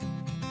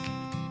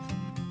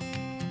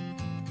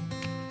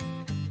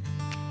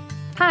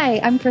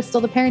Hi, I'm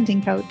Crystal, the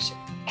parenting coach.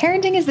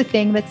 Parenting is the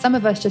thing that some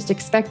of us just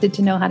expected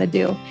to know how to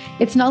do.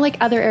 It's not like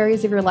other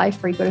areas of your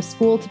life where you go to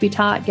school to be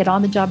taught, get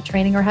on-the-job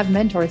training, or have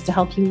mentors to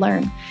help you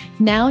learn.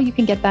 Now you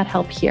can get that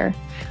help here.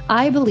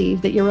 I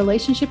believe that your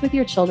relationship with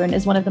your children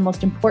is one of the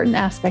most important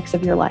aspects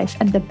of your life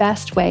and the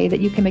best way that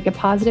you can make a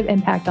positive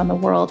impact on the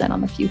world and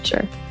on the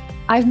future.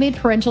 I've made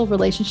parental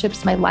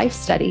relationships my life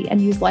study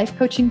and use life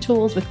coaching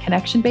tools with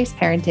connection-based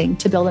parenting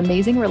to build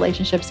amazing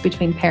relationships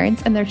between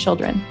parents and their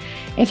children.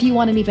 If you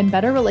want an even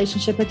better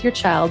relationship with your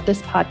child,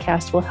 this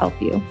podcast will help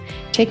you.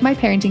 Take my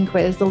parenting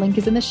quiz. The link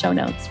is in the show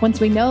notes. Once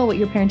we know what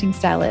your parenting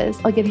style is,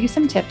 I'll give you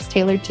some tips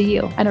tailored to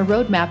you and a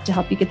roadmap to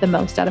help you get the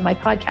most out of my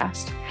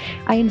podcast.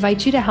 I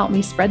invite you to help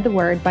me spread the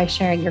word by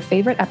sharing your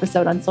favorite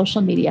episode on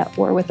social media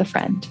or with a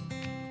friend.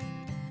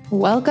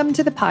 Welcome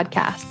to the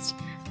podcast,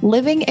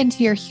 Living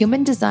into Your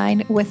Human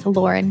Design with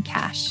Lauren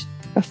Cash.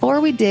 Before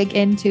we dig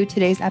into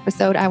today's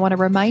episode, I want to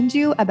remind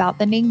you about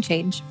the name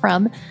change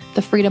from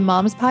the Freedom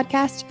Moms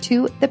podcast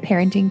to the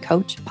Parenting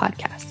Coach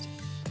podcast.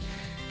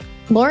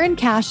 Lauren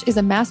Cash is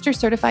a master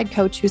certified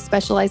coach who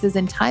specializes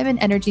in time and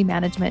energy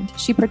management.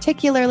 She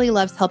particularly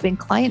loves helping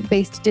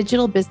client-based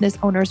digital business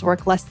owners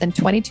work less than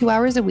 22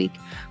 hours a week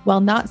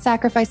while not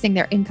sacrificing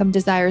their income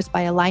desires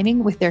by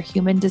aligning with their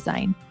human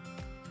design.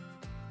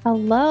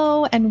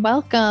 Hello and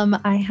welcome.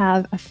 I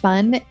have a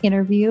fun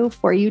interview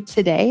for you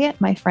today.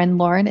 My friend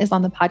Lauren is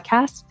on the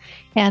podcast,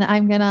 and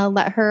I'm going to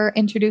let her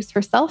introduce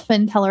herself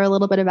and tell us a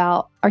little bit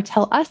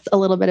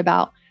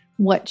about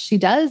what she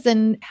does.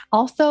 And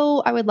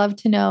also, I would love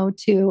to know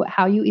too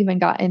how you even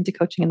got into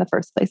coaching in the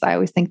first place. I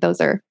always think those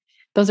are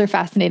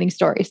fascinating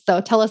stories. So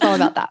tell us all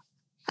about that.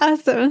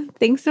 Awesome.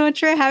 Thanks so much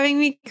for having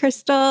me,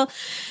 Crystal.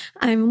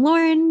 I'm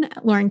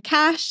Lauren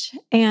Cash,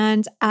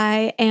 and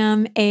I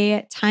am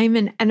a time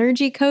and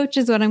energy coach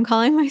is what I'm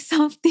calling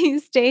myself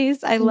these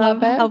days. I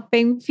love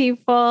helping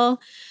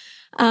people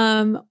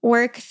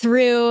work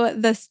through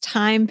this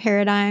time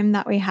paradigm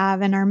that we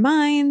have in our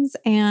minds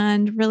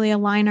and really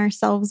align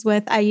ourselves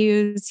with. I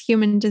use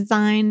human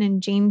design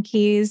and Gene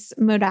Keys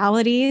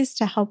modalities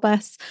to help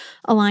us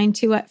align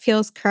to what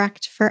feels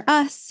correct for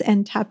us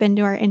and tap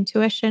into our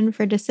intuition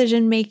for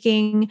decision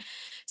making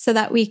so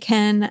that we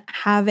can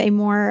have a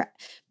more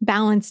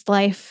balanced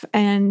life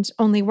and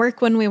only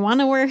work when we want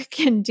to work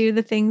and do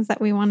the things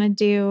that we want to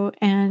do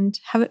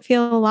and have it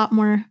feel a lot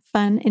more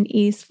fun and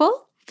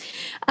easeful.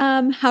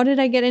 How did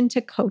I get into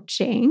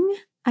coaching?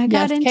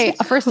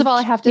 First of all,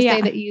 I have to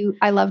say that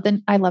I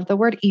love the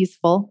word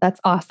easeful. That's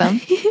awesome.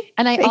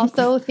 And I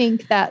also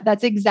think that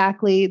that's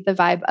exactly the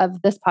vibe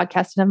of this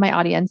podcast and of my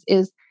audience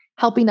is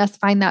helping us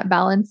find that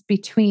balance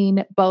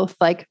between both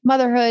like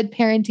motherhood,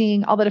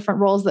 parenting, all the different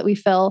roles that we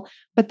fill,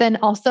 but then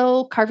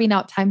also carving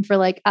out time for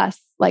like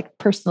us, like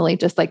personally,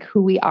 just like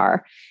who we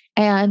are.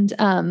 And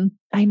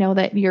I know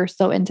that you're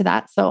so into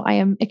that. So I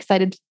am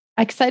excited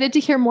to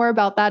hear more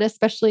about that,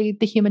 especially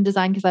the human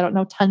design, because I don't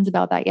know tons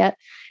about that yet.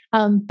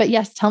 But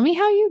yes, tell me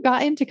how you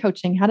got into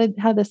coaching. How did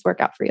this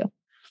work out for you?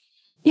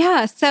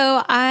 Yeah.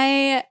 So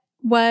I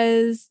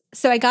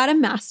got a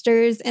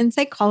master's in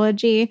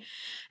psychology,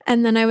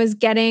 and then I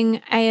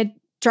had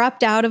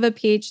dropped out of a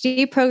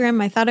PhD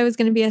program. I thought I was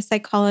going to be a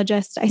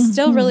psychologist. I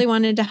still really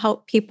wanted to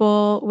help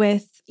people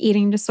with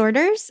eating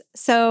disorders.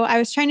 So I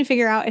was trying to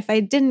figure out if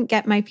I didn't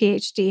get my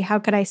PhD, how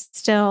could I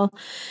still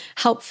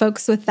help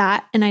folks with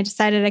that? And I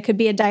decided I could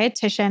be a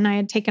dietitian. I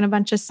had taken a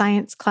bunch of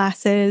science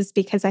classes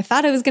because I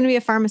thought I was going to be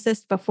a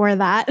pharmacist before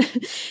that.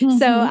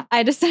 So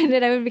I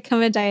decided I would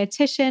become a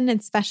dietitian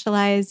and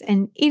specialize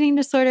in eating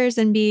disorders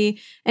and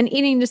be an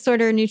eating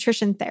disorder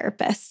nutrition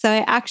therapist. So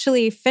I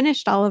actually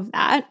finished all of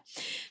that.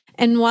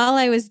 And while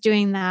I was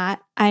doing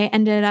that,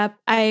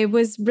 I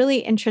was really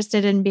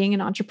interested in being an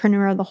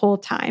entrepreneur the whole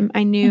time.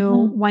 I knew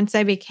once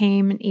I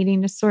became an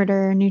eating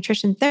disorder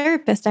nutrition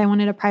therapist, I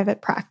wanted a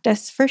private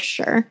practice for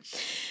sure.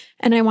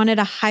 And I wanted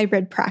a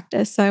hybrid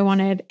practice. So I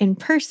wanted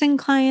in-person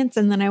clients.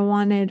 And then I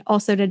wanted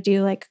also to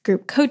do like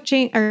group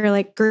coaching or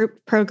like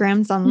group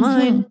programs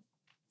online.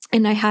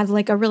 And I had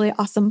like a really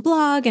awesome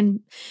blog and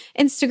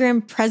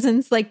Instagram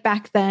presence like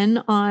back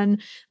then on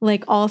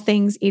like all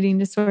things eating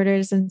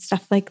disorders and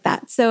stuff like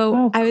that.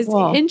 So I was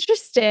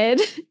interested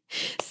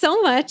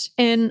so much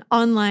in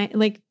online,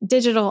 like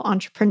digital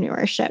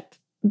entrepreneurship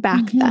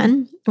back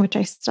then, which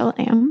I still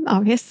am.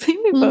 Obviously,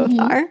 we both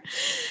are.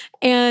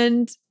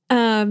 And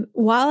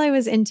while I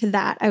was into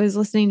that, I was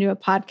listening to a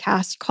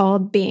podcast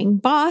called Being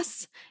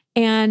Boss.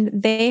 And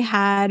they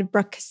had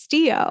Brooke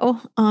Castillo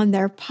on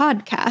their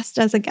podcast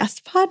as a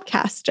guest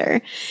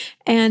podcaster.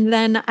 And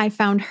then I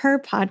found her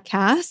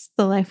podcast,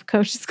 the Life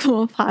Coach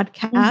School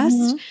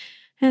podcast,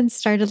 and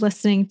started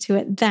listening to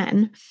it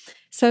then.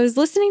 So I was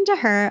listening to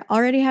her,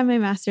 already had my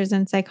master's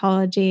in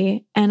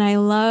psychology, and I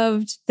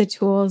loved the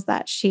tools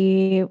that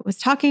she was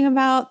talking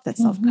about, the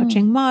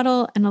self-coaching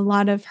model, and a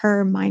lot of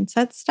her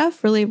mindset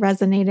stuff really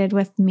resonated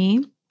with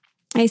me.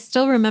 I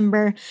still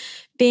remember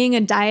being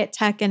a diet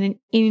tech in an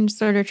eating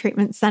disorder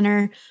treatment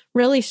center,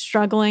 really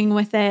struggling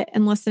with it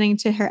and listening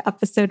to her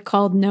episode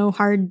called No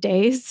Hard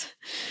Days.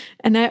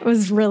 And it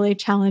was really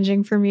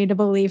challenging for me to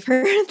believe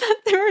her that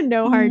there are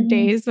no hard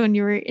days when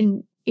you were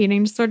in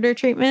eating disorder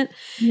treatment.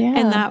 Yeah.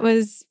 And that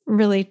was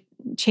really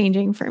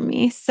changing for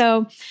me.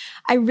 So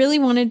I really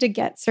wanted to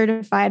get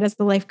certified as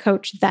a life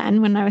coach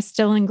then when I was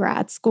still in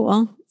grad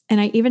school. And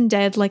I even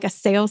did like a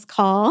sales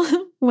call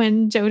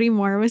when Jody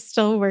Moore was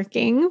still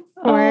working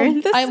for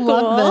the school. I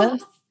love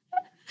this.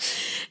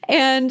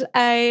 And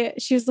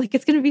she was like,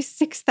 it's going to be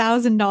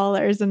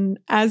 $6,000. And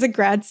as a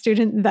grad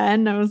student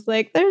then, I was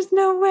like, there's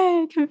no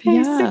way I can pay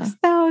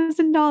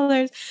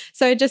 $6,000.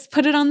 So I just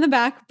put it on the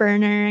back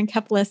burner and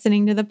kept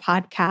listening to the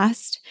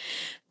podcast.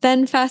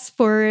 Then fast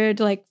forward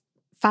like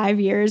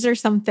 5 years or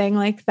something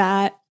like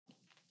that.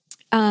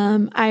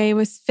 I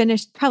was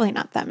finished, probably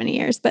not that many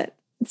years, but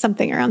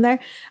something around there.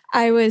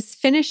 I was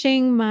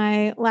finishing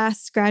my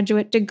last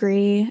graduate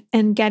degree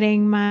and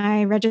getting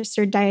my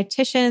registered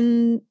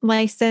dietitian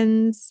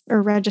license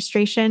or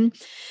registration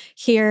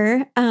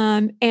here.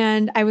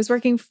 And I was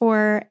working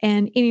for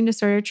an eating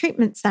disorder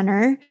treatment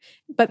center,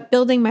 but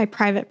building my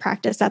private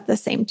practice at the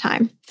same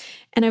time.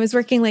 And I was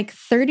working like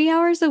 30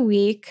 hours a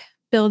week,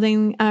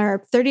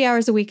 or 30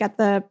 hours a week at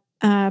the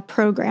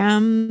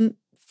program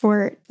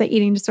for the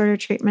eating disorder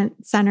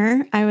treatment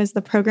center. I was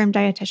the program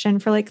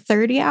dietitian for like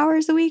 30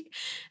 hours a week.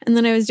 And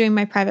then I was doing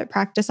my private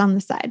practice on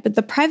the side. But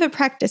the private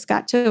practice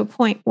got to a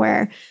point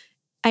where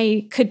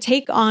I could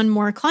take on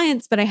more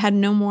clients, but I had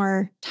no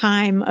more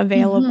time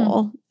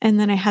available. And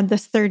then I had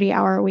this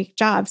 30-hour a week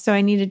job. So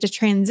I needed to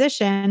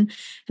transition.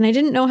 And I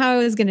didn't know how I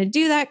was going to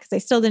do that because I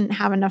still didn't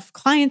have enough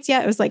clients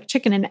yet. It was like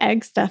chicken and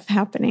egg stuff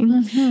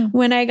happening.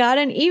 When I got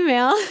an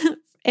email,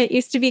 it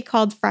used to be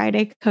called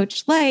Friday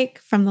Coach Like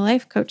from the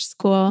Life Coach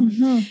School.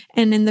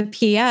 And in the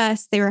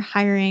PS, they were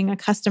hiring a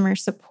customer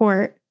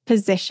support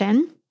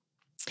position.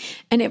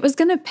 And it was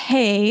going to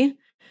pay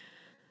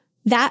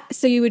that.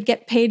 So you would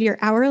get paid your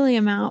hourly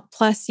amount,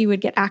 plus you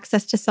would get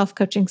access to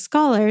Self-Coaching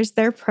Scholars,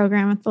 their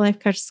program at the Life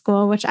Coach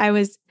School, which I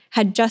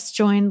had just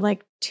joined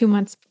like 2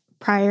 months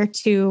prior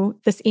to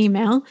this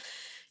email.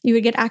 You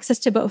would get access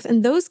to both.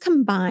 And those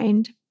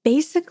combined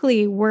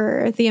basically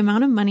were the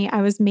amount of money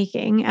I was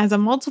making as a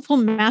multiple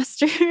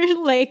master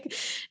like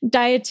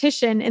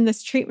dietitian in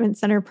this treatment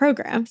center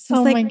program. So I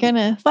was my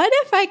goodness. What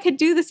if I could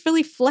do this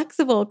really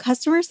flexible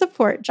customer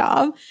support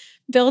job,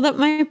 build up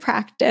my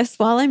practice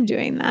while I'm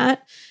doing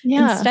that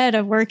instead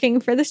of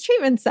working for this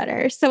treatment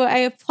center? So I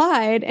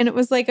applied, and it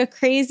was like a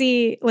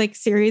crazy like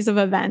series of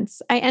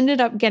events. I ended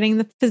up getting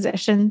the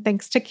position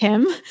thanks to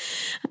Kim.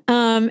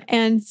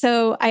 And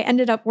so I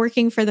ended up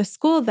working for the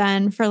school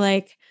then for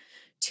like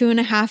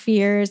 2.5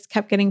 years,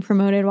 kept getting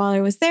promoted while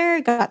I was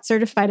there, got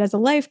certified as a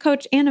life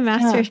coach and a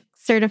master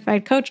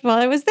certified coach while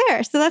I was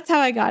there. So that's how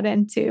I got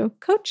into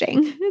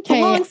coaching. It's a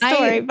long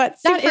story, but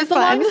super that is fun.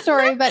 a long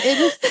story, but it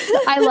is,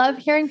 I love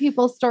hearing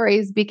people's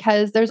stories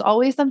because there's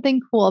always something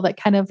cool that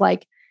kind of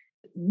like,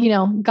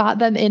 got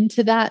them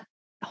into that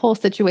whole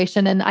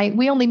situation. And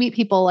we only meet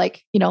people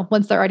like,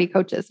 once they're already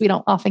coaches. We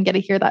don't often get to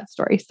hear that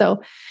story.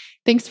 So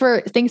thanks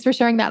for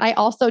sharing that. I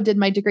also did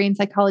my degree in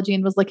psychology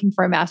and was looking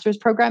for a master's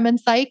program in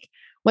psych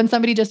when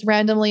somebody just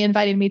randomly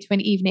invited me to an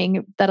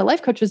evening that a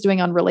life coach was doing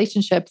on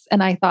relationships.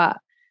 And I thought,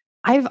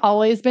 I've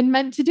always been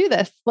meant to do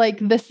this. Like,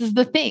 this is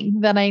the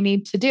thing that I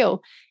need to do.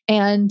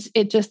 And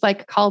it just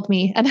like called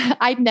me. And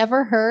I'd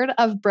never heard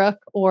of Brooke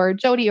or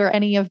Jody or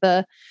any of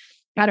the,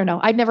 I don't know,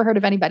 I'd never heard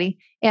of anybody.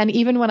 And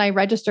even when I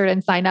registered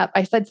and signed up,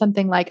 I said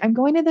something like, I'm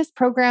going to this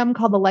program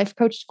called the Life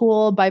Coach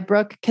School by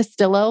Brooke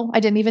Castillo. I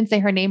didn't even say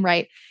her name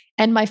right.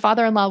 And my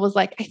father-in-law was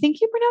like, I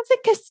think you pronounce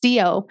it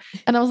Castillo.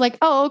 And I was like,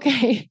 oh,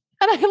 okay.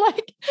 And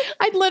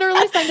I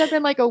literally signed up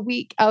in like a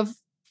week of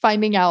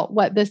finding out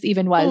what this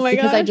even was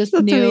because I just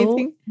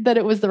knew that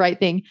it was the right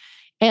thing.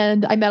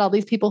 And I met all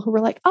these people who were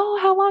like, oh,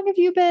 how long have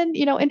you been,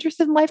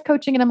 interested in life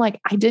coaching? And I'm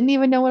like, I didn't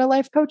even know what a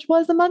life coach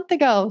was a month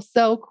ago.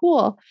 So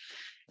cool.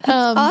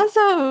 That's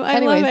awesome. I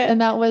love it.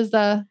 And that was,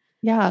 that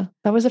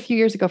was a few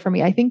years ago for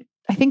me. I think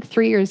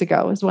 3 years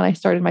ago is when I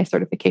started my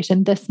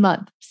certification this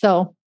month.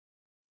 So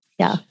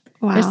yeah.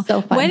 Wow. It's so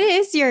fun. What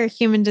is your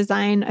human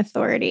design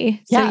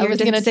authority? So I was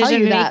going to tell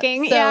you that.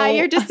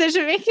 Your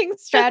decision-making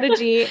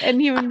strategy in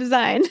human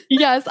design.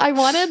 Yes. I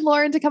wanted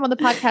Lauren to come on the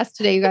podcast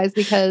today, you guys,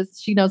 because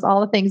she knows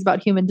all the things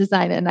about human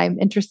design. And I'm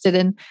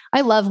interested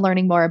I love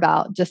learning more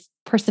about just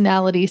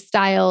personality,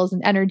 styles,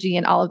 and energy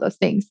and all of those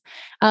things.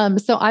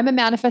 So I'm a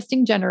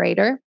manifesting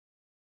generator.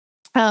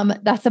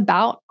 That's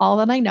about all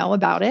that I know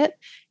about it.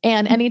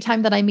 And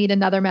anytime that I meet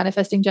another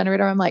manifesting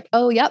generator, I'm like,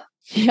 oh, yep,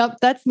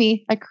 that's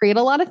me. I create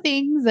a lot of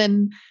things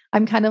and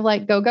I'm kind of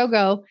like, go, go,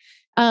 go.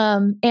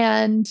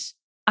 And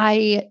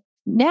I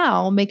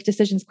now make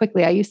decisions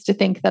quickly. I used to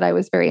think that I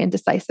was very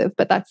indecisive,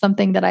 but that's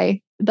something that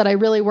I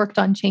really worked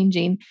on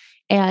changing.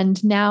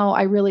 And now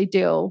I really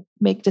do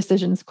make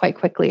decisions quite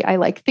quickly. I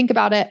like think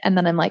about it. And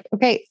then I'm like,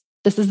 okay,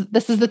 this is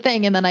the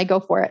thing. And then I go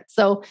for it.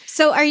 So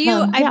are you,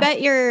 I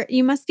bet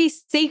you must be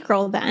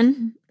sacral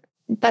then.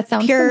 That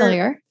sounds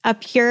familiar. A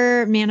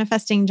pure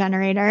manifesting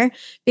generator,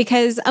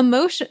 because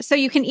emotion. So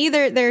you can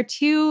there are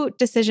two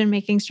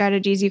decision-making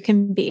strategies you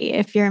can be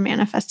if you're a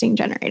manifesting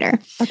generator.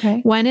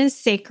 Okay. One is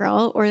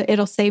sacral, or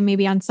it'll say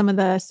maybe on some of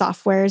the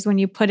softwares when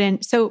you put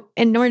in, so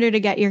in order to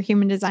get your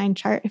human design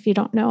chart, if you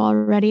don't know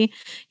already,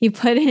 you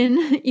put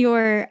in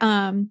your,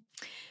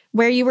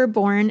 where you were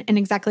born and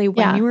exactly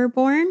when you were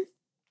born.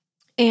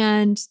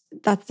 And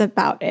that's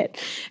about it.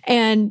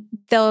 And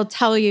they'll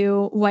tell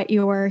you what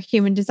your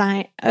human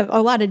design,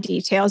 a lot of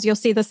details. You'll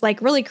see this like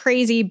really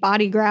crazy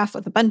body graph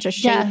with a bunch of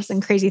shapes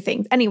and crazy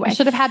things. Anyway, I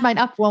should have had mine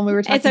up when we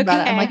were talking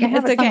about it. I'm like, I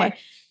have it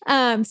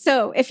somewhere.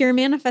 So if you're a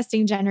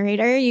manifesting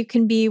generator, you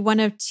can be one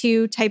of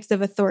two types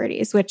of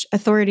authorities, which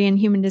authority in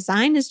human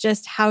design is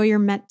just how you're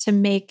meant to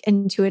make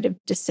intuitive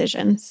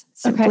decisions,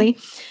 simply. Okay.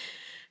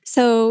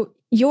 So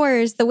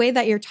yours, the way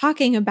that you're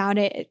talking about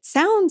it, it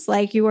sounds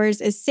like yours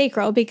is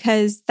sacral,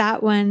 because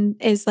that one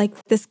is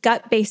like this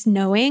gut-based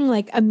knowing,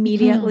 like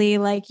immediately,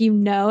 like,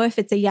 if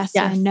it's a yes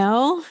or a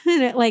no,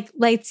 and it like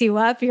lights you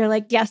up. You're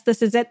like, yes,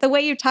 this is it. The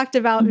way you talked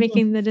about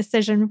making the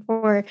decision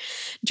for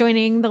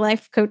joining the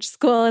life coach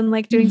school and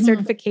like doing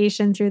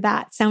certification through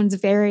that sounds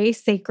very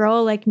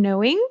sacral, like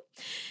knowing.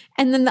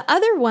 And then the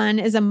other one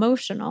is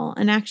emotional,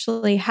 and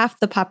actually half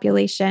the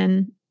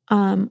population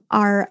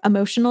are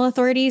emotional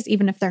authorities,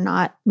 even if they're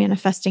not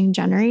manifesting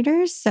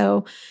generators.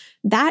 So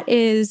that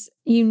is,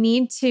 you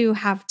need to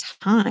have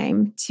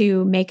time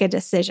to make a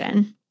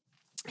decision.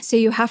 So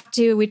you have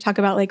to, we talk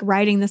about like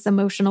riding this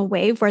emotional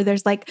wave where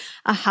there's like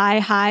a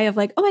high of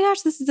like, oh my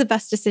gosh, this is the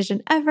best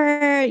decision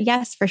ever.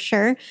 Yes, for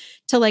sure.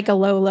 To like a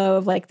low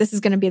of like, this is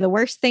going to be the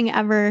worst thing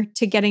ever,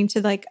 to getting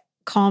to like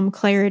calm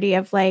clarity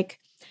of like,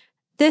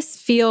 this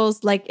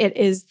feels like it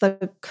is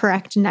the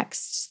correct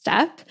next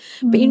step,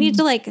 but you need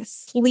to like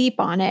sleep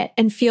on it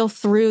and feel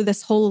through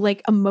this whole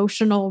like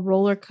emotional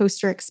roller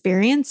coaster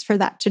experience for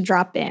that to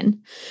drop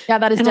in. Yeah,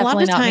 that is and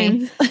definitely not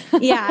me.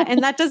 Yeah.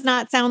 And that does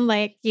not sound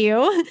like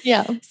you.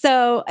 Yeah.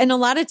 So, and a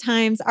lot of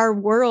times our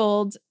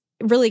world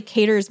really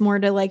caters more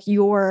to like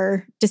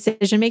your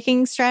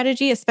decision-making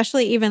strategy,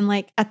 especially even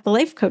like at the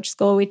life coach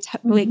school, we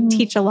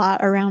teach a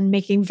lot around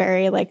making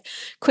very like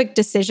quick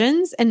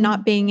decisions and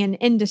not being an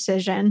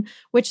indecision,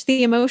 which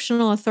the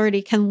emotional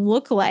authority can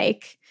look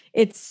like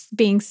it's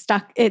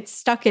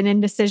stuck in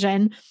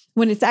indecision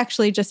when it's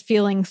actually just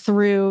feeling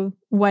through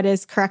what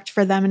is correct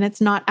for them. And it's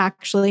not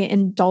actually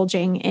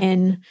indulging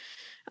in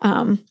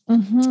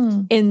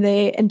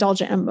the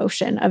indulgent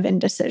emotion of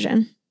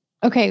indecision.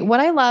 Okay. What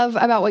I love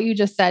about what you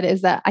just said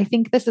is that I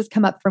think this has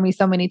come up for me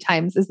so many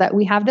times, is that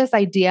we have this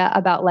idea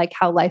about like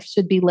how life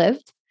should be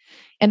lived.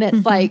 And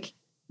it's like,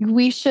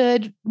 we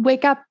should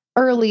wake up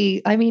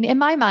early. I mean, in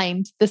my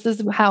mind, this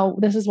is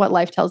what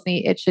life tells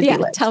me it should be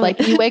lived. Like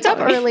you wake up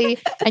early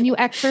and you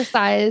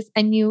exercise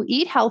and you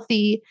eat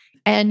healthy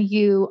and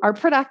you are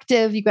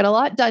productive. You get a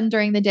lot done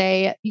during the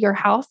day. Your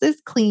house is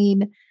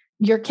clean.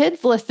 Your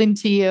kids listen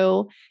to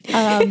you.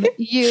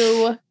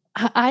 You,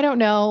 I don't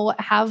know,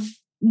 have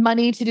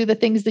money to do the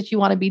things that you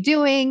want to be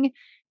doing.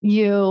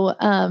 You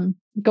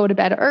go to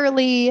bed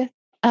early.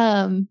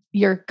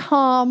 You're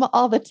calm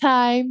all the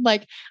time.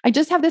 Like I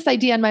just have this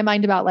idea in my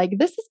mind about like,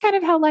 this is kind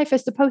of how life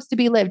is supposed to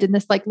be lived in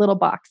this like little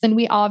box. And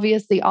we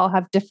obviously all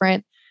have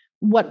different,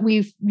 what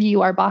we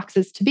view our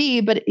boxes to be,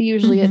 but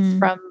usually it's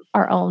from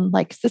our own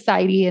like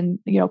society and,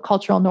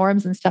 cultural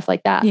norms and stuff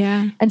like that.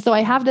 Yeah. And so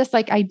I have this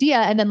like idea,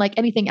 and then like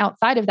anything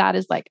outside of that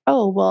is like,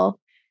 oh, well,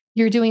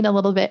 you're doing a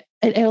little bit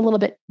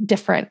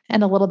different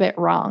and a little bit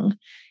wrong.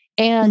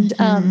 And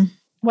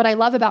what I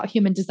love about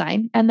human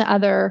design and the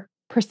other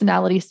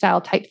personality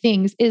style type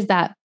things is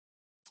that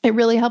it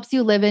really helps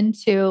you live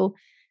into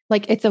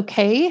like, it's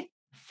okay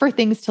for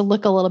things to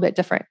look a little bit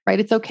different, right?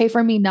 It's okay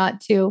for me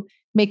not to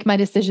make my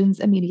decisions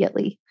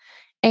immediately.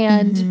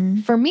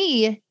 And for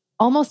me,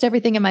 almost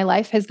everything in my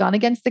life has gone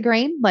against the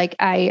grain. Like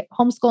I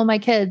homeschool my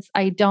kids.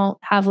 I don't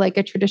have like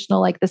a traditional,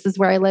 like, this is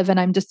where I live and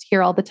I'm just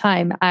here all the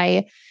time.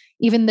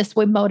 Even this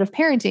mode of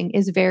parenting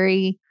is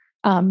very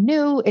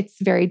new. It's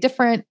very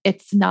different.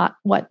 It's not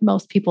what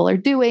most people are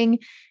doing.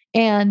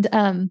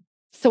 And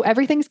so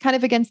everything's kind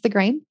of against the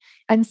grain.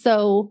 And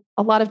so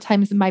a lot of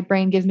times my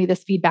brain gives me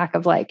this feedback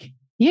of like,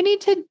 you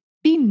need to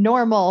be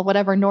normal,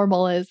 whatever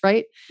normal is,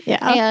 right?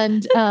 Yeah.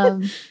 And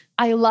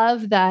I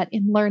love that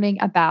in learning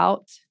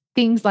about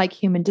things like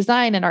human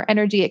design and our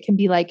energy, it can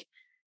be like,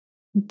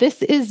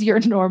 this is your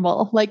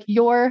normal. Like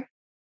you're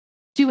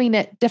doing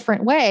it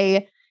different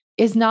way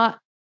is not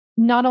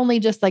only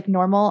just like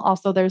normal,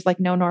 also there's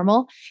like no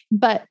normal,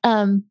 but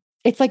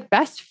it's like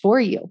best for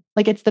you.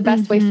 Like it's the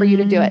best way for you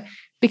to do it.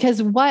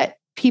 Because what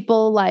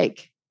people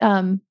like,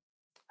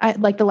 I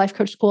like the life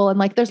coach school and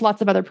like, there's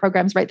lots of other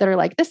programs, right? That are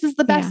like, this is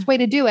the best way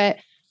to do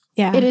it.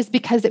 Yeah. It is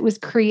because it was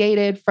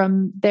created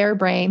from their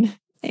brain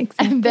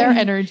and their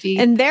energy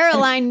and their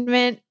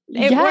alignment.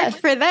 It worked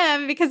for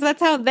them because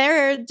that's how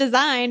they're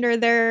designed, or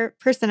their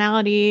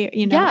personality,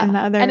 and the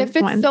other and it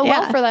fits ones. so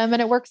well for them,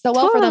 and it works so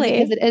well for them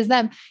because it is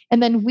them.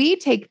 And then we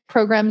take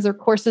programs or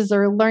courses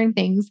or learn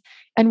things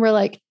and we're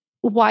like,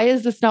 why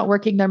is this not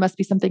working? There must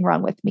be something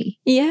wrong with me.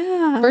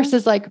 Yeah.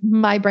 Versus like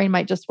my brain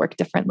might just work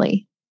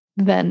differently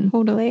than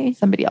Totally.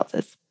 somebody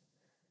else's.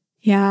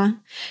 Yeah.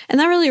 And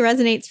that really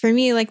resonates for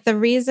me. Like the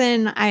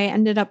reason I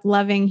ended up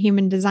loving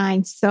human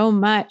design so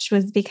much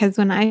was because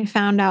when I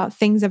found out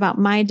things about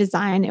my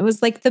design, it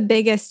was like the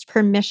biggest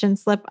permission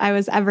slip I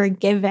was ever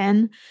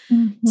given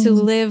to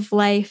live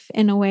life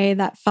in a way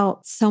that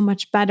felt so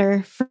much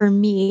better for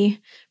me.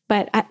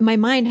 But my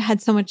mind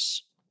had so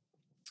much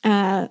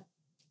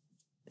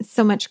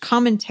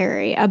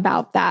commentary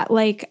about that.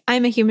 Like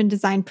I'm a human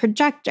design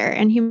projector,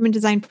 and human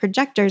design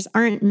projectors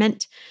aren't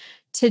meant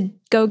to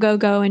go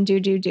and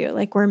do.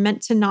 Like we're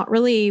meant to not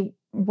really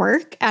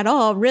work at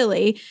all,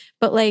 really,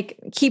 but like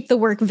keep the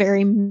work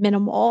very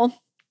minimal.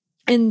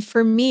 And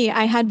for me,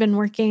 I had been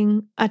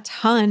working a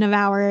ton of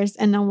hours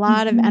and a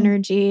lot of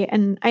energy,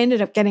 and I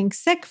ended up getting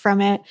sick from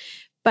it.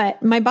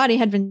 But my body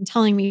had been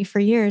telling me for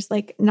years,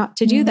 like not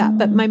to do that.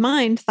 But my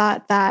mind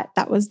thought that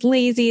that was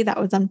lazy, that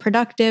was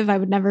unproductive. I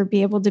would never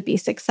be able to be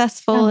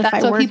successful if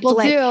I worked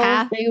like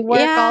half. They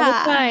work all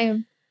the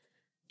time.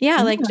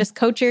 Yeah, like just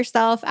coach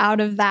yourself out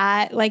of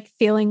that, like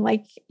feeling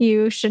like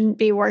you shouldn't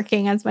be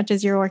working as much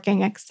as you're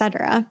working,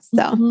 etc.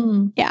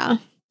 So, yeah.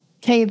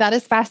 Okay, that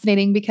is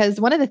fascinating because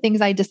one of the things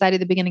I decided at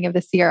the beginning of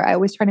this year, I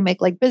always try to make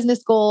like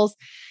business goals.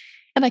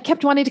 And I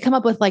kept wanting to come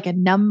up with like a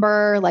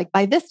number, like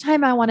by this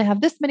time I want to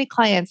have this many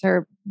clients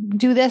or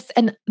do this.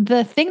 And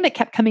the thing that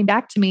kept coming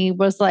back to me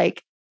was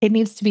like, it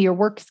needs to be your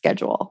work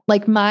schedule.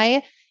 Like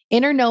my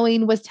inner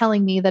knowing was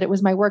telling me that it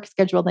was my work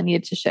schedule that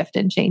needed to shift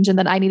and change, and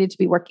that I needed to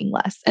be working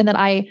less. And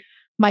that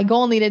my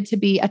goal needed to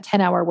be a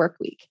 10-hour work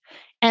week.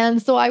 And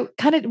so I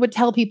kind of would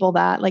tell people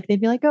that, like, they'd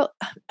be like, oh,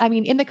 I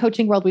mean, in the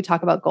coaching world, we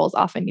talk about goals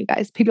often, you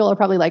guys. People are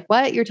probably like,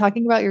 what? You're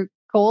talking about your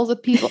goals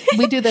with people?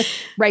 We do this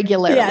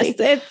regularly.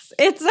 Yes,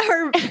 it's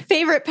our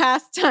favorite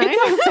pastime.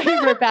 It's our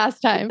favorite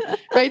pastime,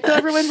 right? So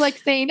everyone's like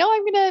saying, oh,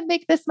 I'm going to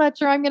make this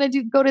much, or I'm going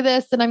to go to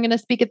this, and I'm going to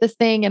speak at this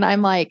thing. And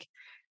I'm like,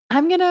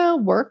 I'm going to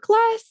work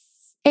less,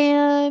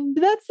 and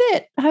that's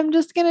it. I'm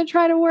just going to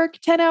try to work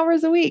 10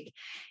 hours a week.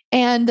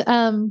 And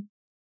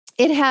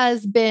it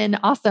has been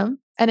awesome.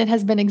 And it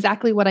has been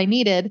exactly what I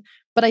needed.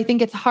 But I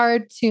think it's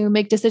hard to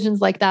make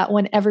decisions like that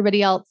when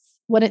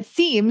it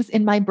seems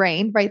in my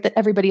brain, right, that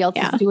everybody else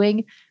is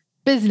doing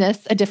business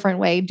a different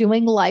way,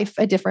 doing life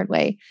a different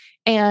way.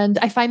 And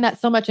I find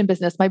that so much in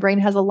business. My brain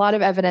has a lot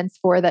of evidence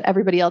for that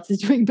everybody else is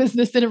doing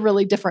business in a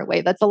really different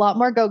way. That's a lot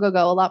more go,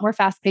 a lot more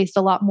fast paced,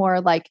 a lot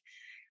more like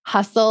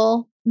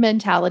hustle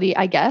mentality,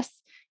 I guess.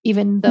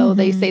 Even though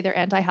they say they're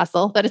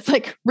anti-hustle, that it's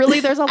like,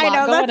 really, there's a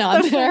lot going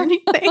on there.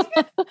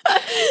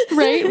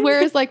 Right?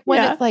 Whereas like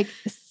when it's like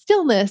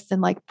stillness and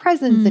like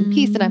presence and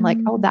peace, and I'm like,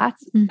 oh,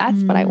 that's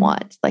what I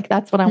want. Like,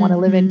 that's what I want to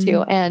live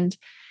into. And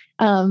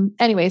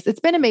anyways,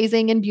 it's been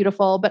amazing and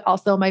beautiful, but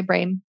also my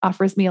brain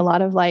offers me a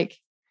lot of like,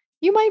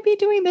 you might be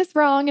doing this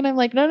wrong. And I'm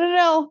like,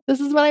 no, this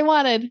is what I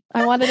wanted.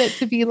 I wanted it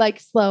to be like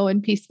slow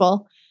and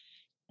peaceful.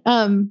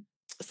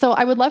 So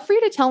I would love for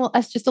you to tell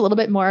us just a little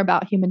bit more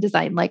about human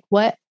design. Like,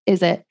 what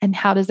is it and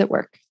how does it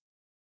work?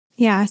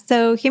 Yeah.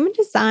 So human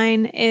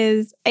design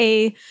is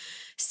a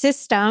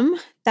system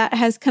that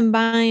has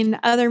combined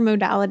other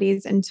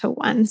modalities into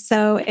one.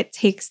 So it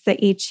takes the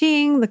I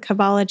Ching, the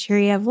Kabbalah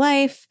tree of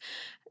life,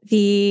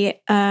 the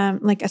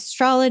like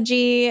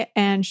astrology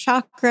and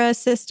chakra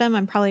system.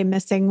 I'm probably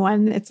missing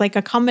one. It's like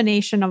a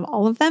combination of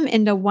all of them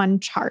into one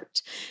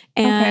chart.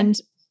 And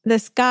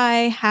this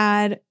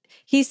guy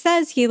he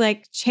says he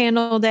like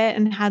channeled it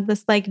and had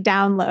this like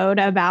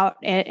download about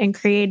it and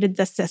created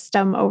the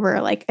system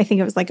over like, I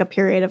think it was like a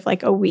period of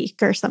like a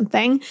week or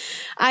something.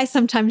 I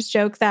sometimes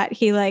joke that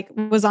he like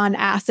was on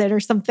acid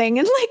or something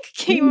and like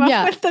came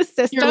up with the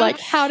system. You're like,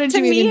 how did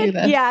you even do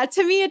this? Yeah.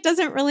 To me, it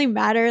doesn't really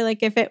matter.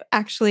 Like if it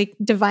actually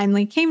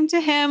divinely came to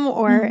him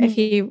or if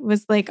he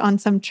was like on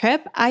some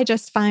trip, I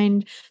just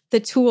find the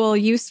tool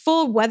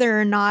useful, whether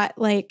or not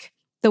like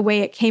the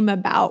way it came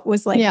about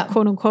was like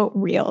quote unquote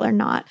real or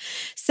not.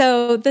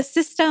 So the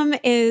system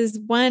is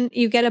one,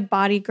 you get a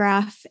body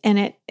graph and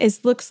it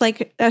looks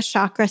like a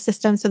chakra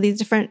system. So these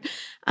different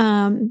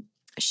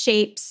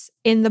shapes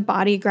in the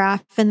body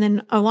graph. And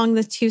then along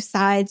the two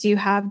sides, you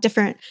have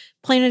different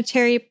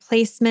planetary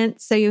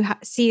placements. So you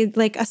see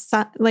like a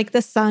sun, like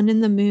the sun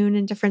and the moon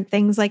and different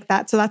things like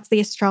that. So that's the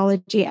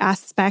astrology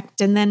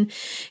aspect. And then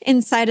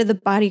inside of the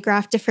body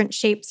graph, different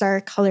shapes are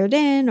colored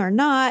in or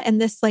not.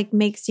 And this like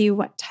makes you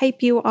what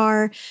type you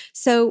are.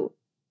 So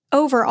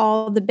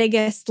overall, the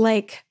biggest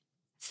like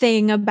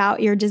thing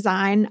about your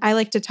design, I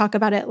like to talk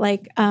about it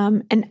like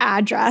an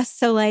address.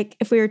 So like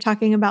if we were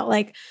talking about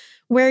like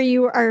where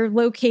you are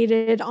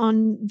located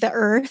on the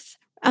earth,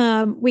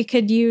 we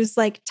could use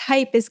like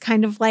type is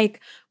kind of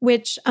like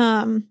which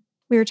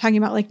we were talking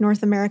about like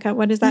North America.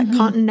 What is that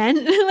continent?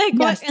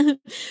 Like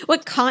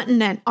what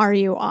continent are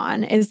you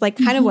on is like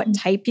kind of what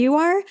type you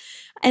are.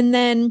 And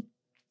then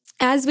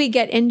as we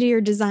get into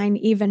your design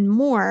even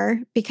more,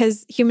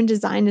 because human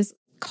design is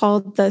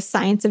called the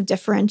science of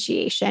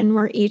differentiation.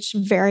 We're each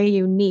very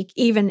unique,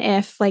 even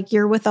if like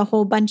you're with a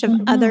whole bunch of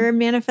other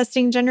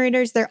manifesting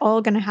generators, they're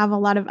all going to have a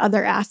lot of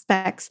other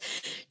aspects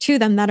to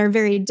them that are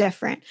very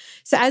different.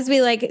 So as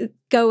we like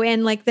go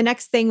in, like the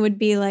next thing would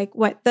be like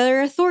what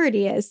their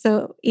authority is.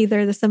 So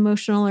either this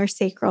emotional or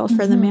sacral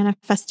for the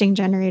manifesting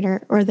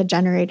generator or the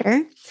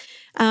generator.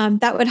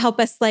 That would help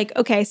us like,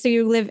 okay, so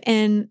you live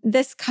in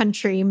this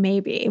country,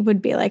 maybe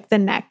would be like the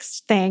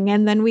next thing.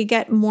 And then we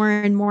get more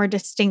and more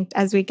distinct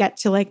as we get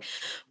to like,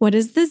 what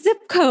is the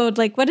zip code?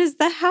 Like, what is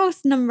the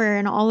house number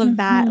and all of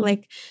that?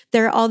 Like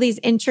there are all these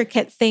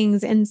intricate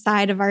things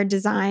inside of our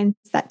designs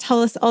that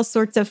tell us all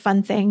sorts of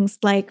fun things,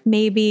 like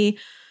maybe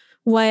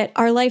what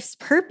our life's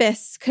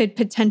purpose could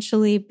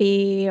potentially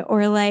be,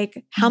 or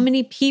like how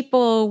many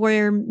people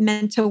we're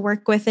meant to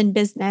work with in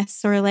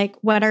business, or like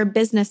what our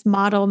business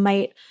model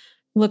might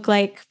look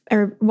like,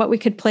 or what we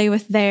could play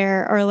with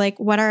there, or like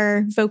what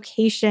our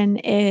vocation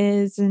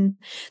is. And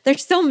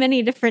there's so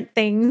many different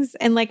things.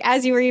 And like,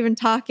 as you were even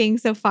talking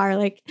so far,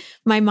 like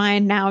my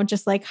mind now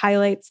just like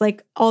highlights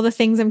like all the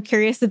things I'm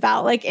curious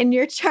about, like in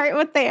your chart,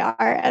 what they are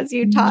as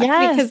you talk,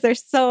 because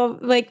there's so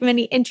like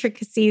many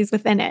intricacies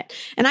within it.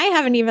 And I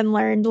haven't even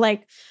learned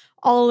like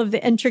all of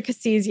the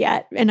intricacies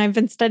yet. And I've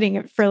been studying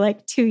it for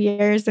like 2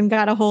 years and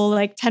got a whole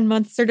like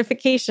 10-month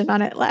certification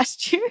on it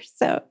last year.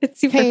 So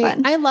it's super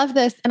fun. I love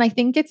this. And I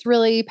think it's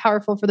really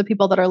powerful for the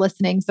people that are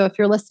listening. So if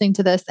you're listening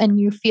to this and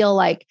you feel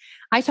like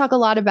I talk a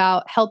lot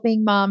about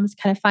helping moms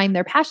kind of find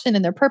their passion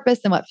and their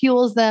purpose and what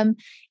fuels them.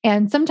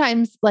 And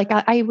sometimes like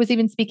I was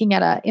even speaking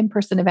at an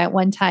in-person event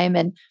one time,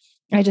 and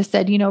I just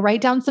said,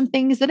 write down some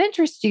things that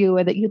interest you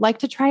or that you'd like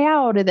to try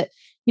out, or that,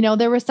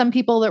 there were some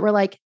people that were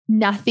like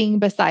nothing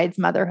besides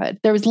motherhood.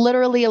 There was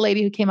literally a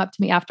lady who came up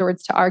to me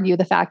afterwards to argue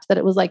the fact that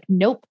it was like,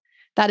 nope,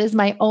 that is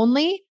my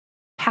only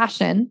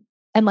passion.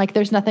 And like,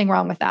 there's nothing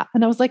wrong with that.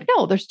 And I was like,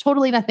 no, there's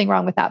totally nothing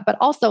wrong with that. But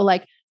also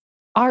like,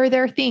 are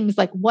there things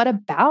like, what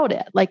about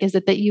it? Like, is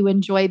it that you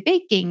enjoy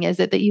baking? Is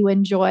it that you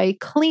enjoy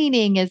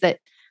cleaning? Is it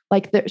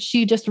like that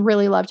she just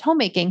really loved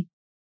homemaking?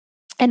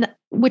 And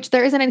which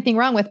there isn't anything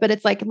wrong with, but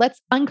it's like, let's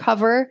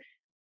uncover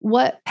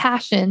what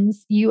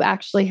passions you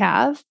actually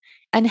have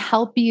and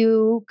help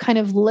you kind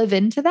of live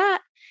into that.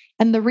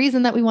 And the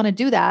reason that we want to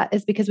do that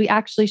is because we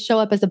actually show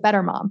up as a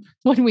better mom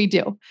when we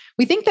do.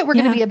 We think that we're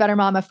going to be a better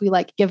mom if we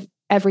like give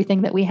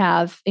everything that we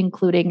have,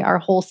 including our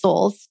whole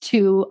souls,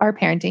 to our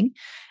parenting.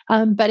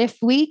 But if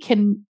we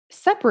can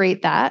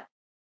separate that,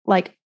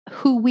 like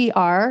who we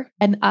are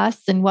and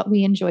us and what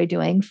we enjoy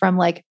doing from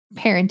like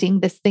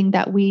parenting, this thing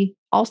that we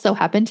also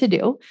happen to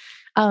do,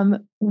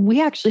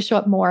 we actually show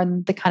up more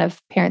in the kind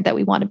of parent that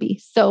we want to be.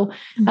 So,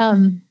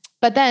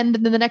 but then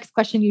the next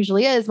question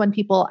usually is when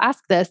people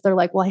ask this, they're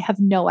like, well, I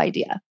have no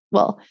idea.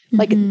 Well,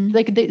 like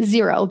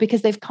zero,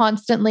 because they've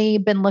constantly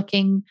been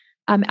looking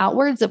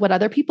outwards at what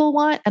other people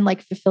want and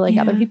like fulfilling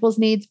other people's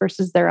needs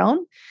versus their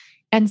own.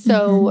 And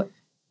so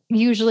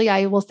usually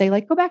I will say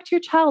like, go back to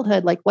your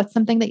childhood. Like what's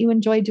something that you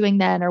enjoy doing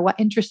then or what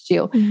interests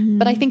you?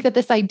 But I think that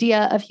this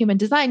idea of human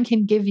design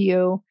can give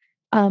you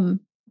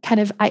kind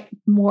of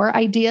more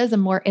ideas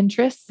and more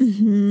interests so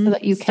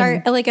that you can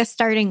start like a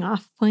starting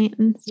off point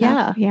and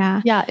stuff.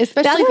 Yeah.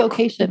 Especially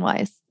vocation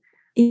wise.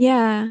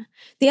 Yeah.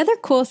 The other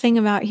cool thing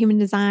about human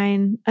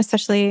design,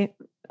 especially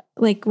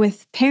like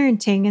with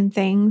parenting and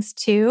things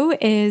too,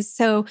 is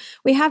so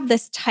we have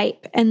this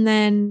type, and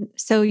then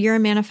so you're a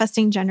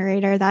manifesting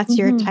generator. That's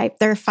your type.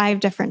 There are 5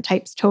 different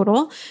types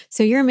total.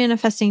 So you're a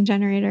manifesting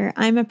generator.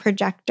 I'm a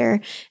projector,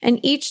 and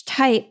each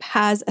type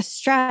has a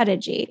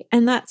strategy,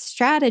 and that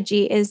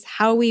strategy is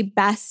how we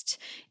best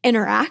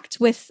interact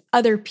with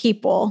other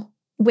people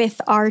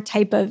with our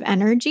type of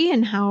energy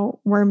and how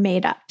we're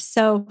made up.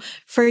 So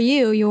for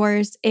you,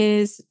 yours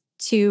is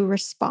to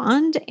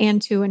respond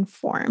and to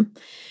inform.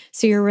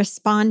 So you're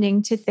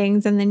responding to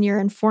things and then you're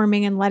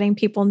informing and letting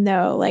people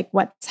know like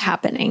what's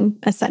happening,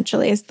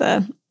 essentially, is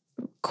the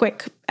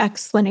quick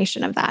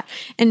explanation of that.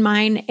 And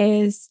mine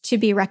is to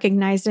be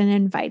recognized and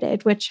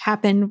invited, which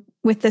happened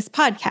with this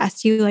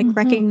podcast. You like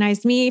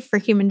recognized me for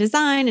human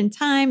design and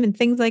time and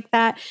things like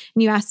that.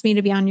 And you asked me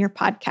to be on your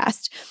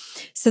podcast.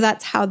 So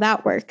that's how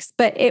that works.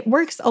 But it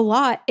works a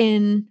lot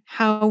in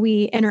how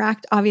we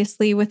interact,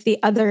 obviously, with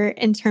the other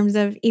in terms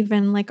of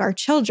even like our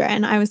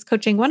children. I was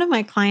coaching one of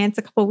my clients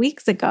a couple of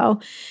weeks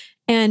ago,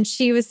 and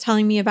she was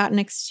telling me about an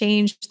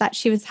exchange that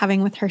she was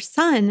having with her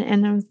son.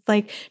 And I was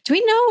like, do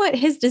we know what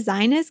his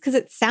design is? Because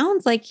it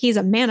sounds like he's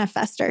a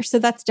manifester. So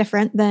that's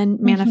different than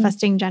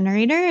manifesting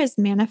generator is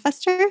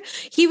manifester.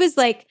 He was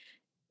like,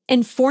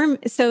 inform.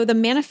 So the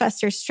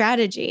manifestor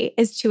strategy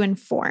is to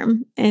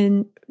inform.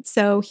 And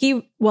so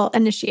he will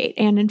initiate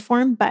and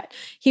inform, but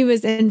he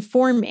was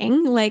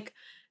informing like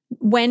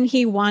when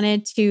he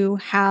wanted to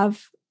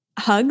have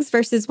hugs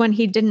versus when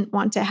he didn't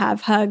want to have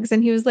hugs.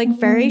 And he was like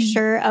very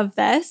sure of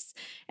this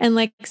and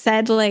like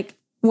said like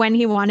when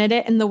he wanted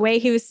it. And the way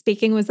he was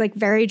speaking was like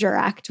very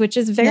direct, which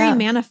is very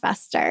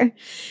manifester.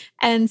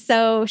 And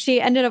so she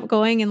ended up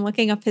going and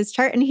looking up his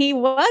chart, and he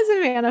was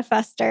a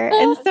manifester.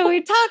 And so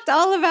we talked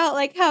all about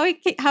like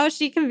how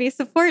she can be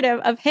supportive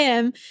of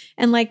him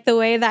and like the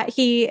way that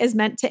he is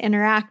meant to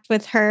interact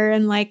with her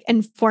and like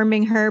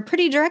informing her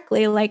pretty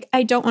directly, like,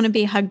 I don't want to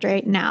be hugged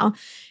right now.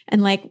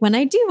 And like when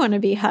I do want to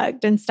be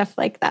hugged and stuff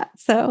like that.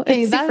 So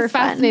it's super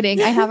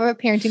fascinating. I have a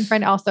parenting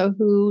friend also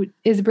who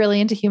is really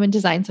into human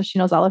design. So she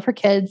knows all of her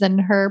kids and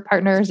her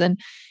partners, and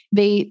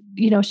they,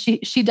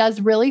 she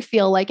does really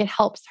feel like it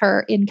helps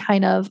her in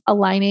kind of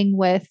aligning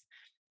with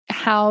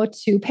how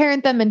to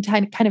parent them and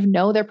kind of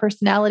know their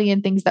personality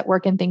and things that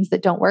work and things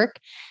that don't work.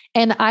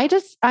 And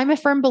I'm a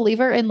firm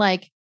believer in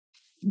like,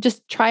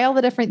 just try all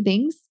the different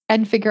things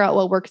and figure out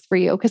what works for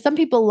you. Cause some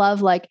people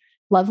love like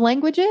love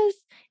languages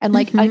and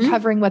like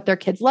uncovering what their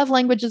kids' love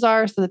languages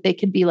are so that they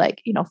can be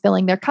like,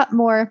 filling their cup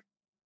more.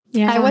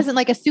 Yeah. I wasn't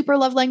like a super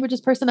love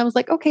languages person. I was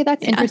like, okay,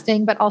 that's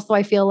interesting. But also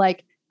I feel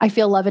like I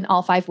feel love in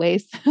all 5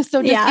 ways.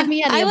 So just give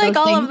me any of those things. I like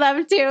all of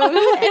them too.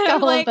 And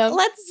I'm like,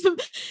 let's,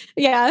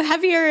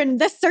 heavier in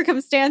this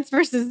circumstance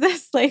versus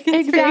this. Like,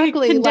 it's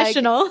exactly very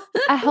conditional. Like,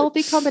 a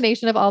healthy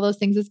combination of all those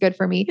things is good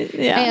for me.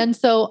 Yeah. And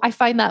so I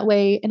find that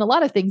way in a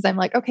lot of things. I'm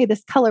like, okay,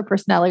 this color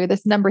personality or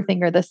this number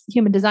thing or this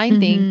human design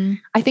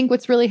thing. I think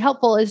what's really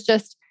helpful is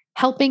just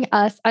helping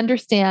us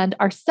understand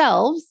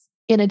ourselves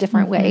in a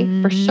different way,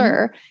 for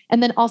sure.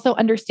 And then also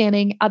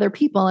understanding other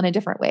people in a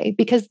different way,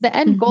 because the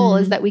end goal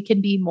is that we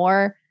can be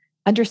more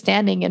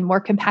understanding and more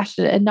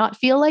compassionate and not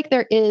feel like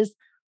there is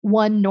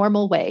one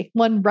normal way,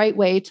 one right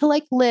way to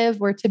like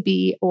live or to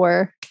be,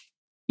 or,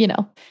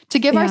 to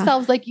give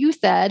ourselves, like you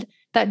said,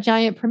 that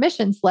giant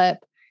permission slip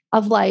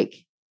of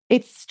like,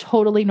 it's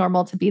totally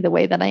normal to be the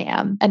way that I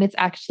am. And it's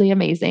actually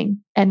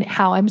amazing. And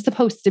how I'm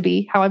supposed to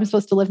be, how I'm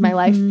supposed to live my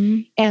life.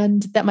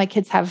 And that my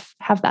kids have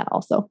that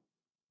also.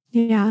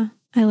 Yeah.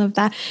 I love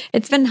that.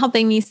 It's been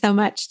helping me so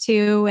much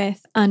too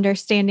with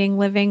understanding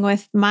living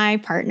with my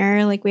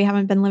partner. Like we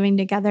haven't been living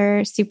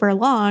together super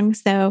long.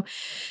 So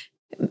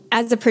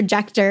as a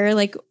projector,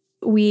 like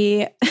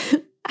we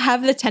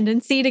have the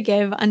tendency to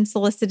give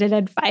unsolicited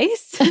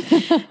advice.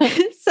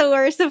 So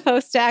we're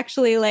supposed to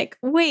actually like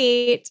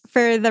wait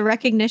for the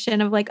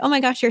recognition of like, oh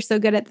my gosh, you're so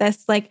good at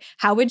this. Like,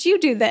 how would you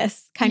do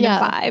this kind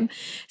of vibe?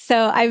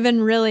 So I've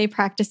been really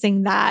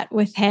practicing that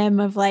with him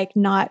of like,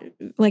 not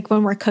like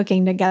when we're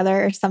cooking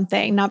together or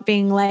something, not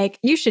being like,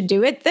 you should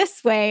do it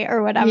this way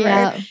or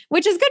whatever,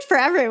 which is good for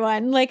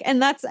everyone. Like,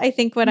 and that's, I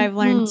think what I've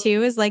learned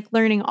too, is like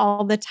learning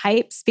all the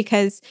types,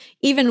 because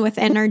even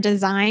within our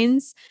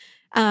designs,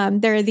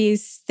 there are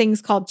these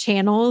things called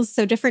channels.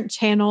 So different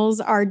channels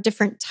are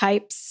different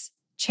types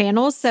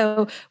channels.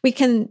 So we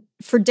can,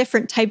 for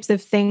different types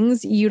of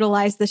things,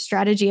 utilize the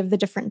strategy of the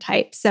different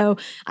types. So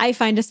I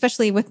find,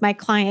 especially with my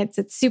clients,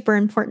 it's super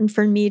important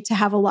for me to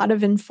have a lot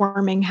of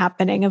informing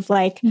happening of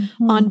like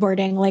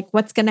onboarding, like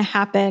what's going to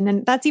happen.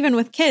 And that's even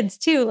with kids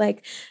too,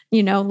 like,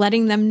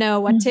 letting them know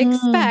what to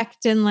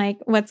expect and like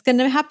what's going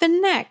to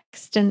happen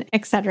next and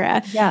et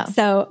cetera. Yeah.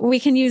 So we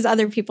can use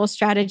other people's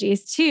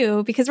strategies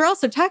too, because we're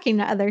also talking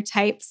to other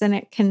types and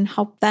it can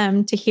help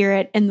them to hear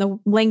it in the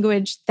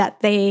language that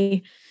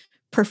they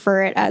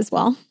prefer it as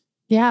well.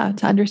 Yeah,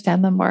 to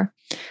understand them more.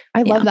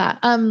 I love that.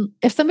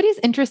 If somebody's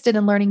interested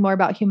in learning more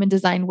about human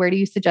design, where do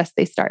you suggest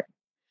they start?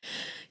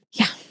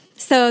 Yeah.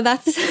 So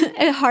that's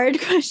a hard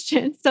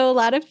question. So a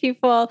lot of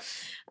people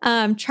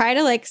try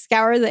to like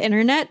scour the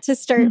internet to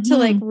start to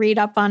like read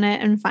up on it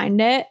and find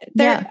it.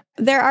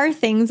 There are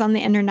things on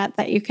the internet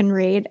that you can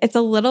read. It's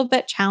a little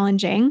bit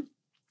challenging.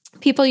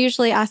 People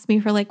usually ask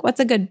me for like, what's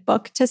a good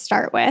book to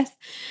start with?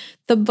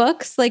 The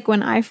books, like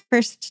when I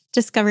first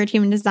discovered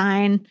human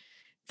design,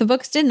 the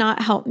books did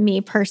not help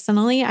me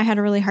personally. I had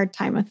a really hard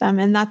time with them.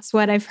 And that's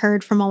what I've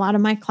heard from a lot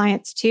of my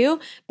clients too.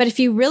 But if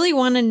you really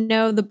want to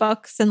know the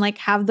books and like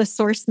have the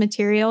source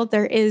material,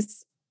 there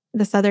is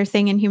this other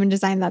thing in human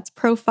design that's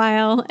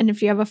profile. And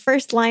if you have a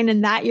first line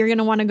in that, you're going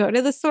to want to go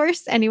to the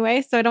source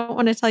anyway. So I don't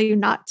want to tell you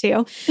not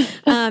to.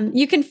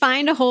 You can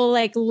find a whole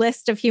like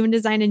list of human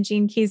design and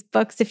Gene Keys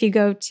books if you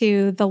go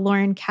to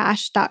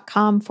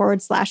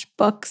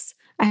thelaurencash.com/books.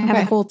 I have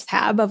a whole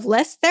tab of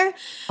lists there.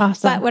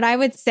 Awesome. But what I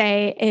would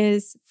say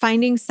is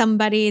finding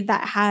somebody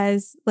that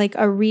has like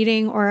a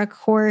reading or a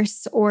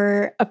course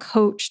or a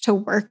coach to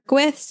work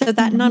with, so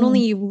that not only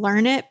you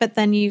learn it, but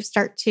then you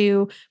start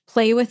to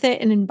play with it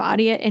and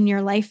embody it in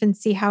your life and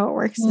see how it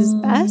works is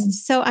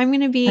best. So I'm going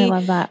to be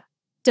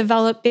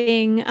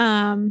developing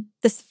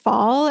this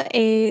fall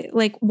a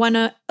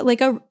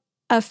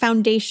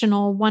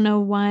foundational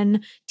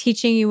 101,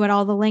 teaching you what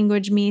all the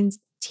language means,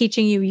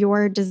 teaching you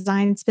your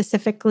design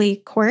specifically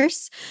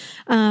course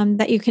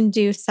that you can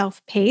do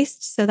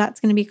self-paced. So that's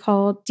going to be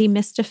called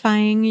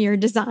Demystifying Your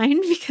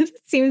Design, because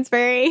it seems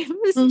very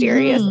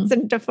mysterious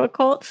and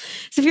difficult.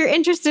 So if you're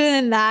interested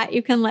in that,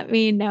 you can let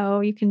me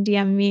know. You can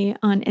DM me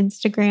on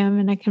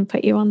Instagram and I can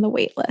put you on the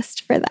wait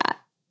list for that.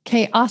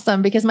 Okay,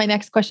 awesome. Because my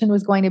next question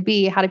was going to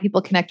be, how do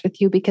people connect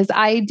with you? Because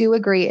I do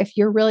agree, if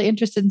you're really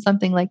interested in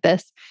something like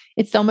this,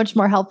 it's so much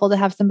more helpful to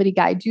have somebody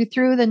guide you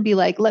through than be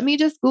like, let me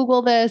just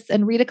Google this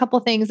and read a couple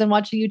things and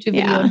watch a YouTube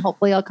video and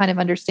hopefully I'll kind of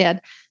understand.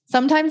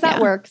 Sometimes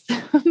that works,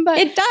 but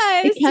it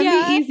does. It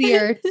can be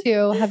easier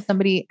to have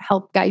somebody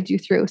help guide you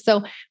through.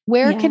 So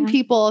where can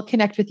people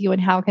connect with you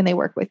and how can they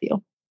work with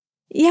you?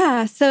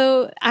 Yeah.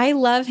 So I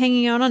love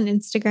hanging out on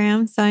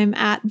Instagram. So I'm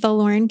at the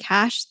Lauren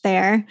Cash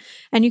there.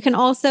 And you can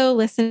also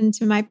listen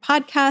to my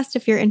podcast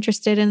if you're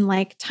interested in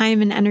like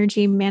time and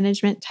energy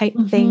management type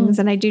things.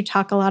 And I do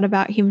talk a lot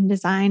about human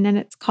design, and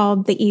it's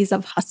called The Ease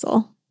of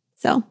Hustle.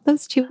 So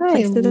those two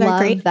places are great.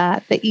 I love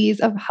that. The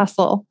Ease of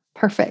Hustle.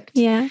 Perfect.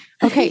 Yeah.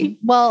 Okay.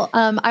 Well,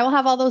 I will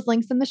have all those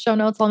links in the show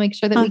notes. I'll make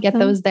sure that we get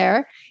those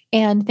there.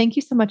 And thank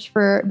you so much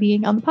for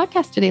being on the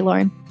podcast today,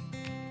 Lauren.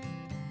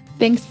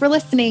 Thanks for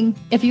listening.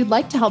 If you'd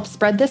like to help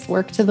spread this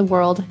work to the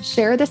world,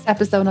 share this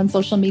episode on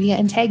social media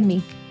and tag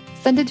me.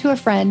 Send it to a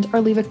friend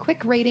or leave a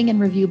quick rating and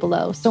review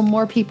below so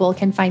more people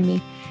can find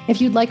me. If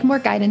you'd like more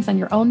guidance on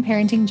your own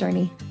parenting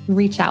journey,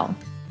 reach out.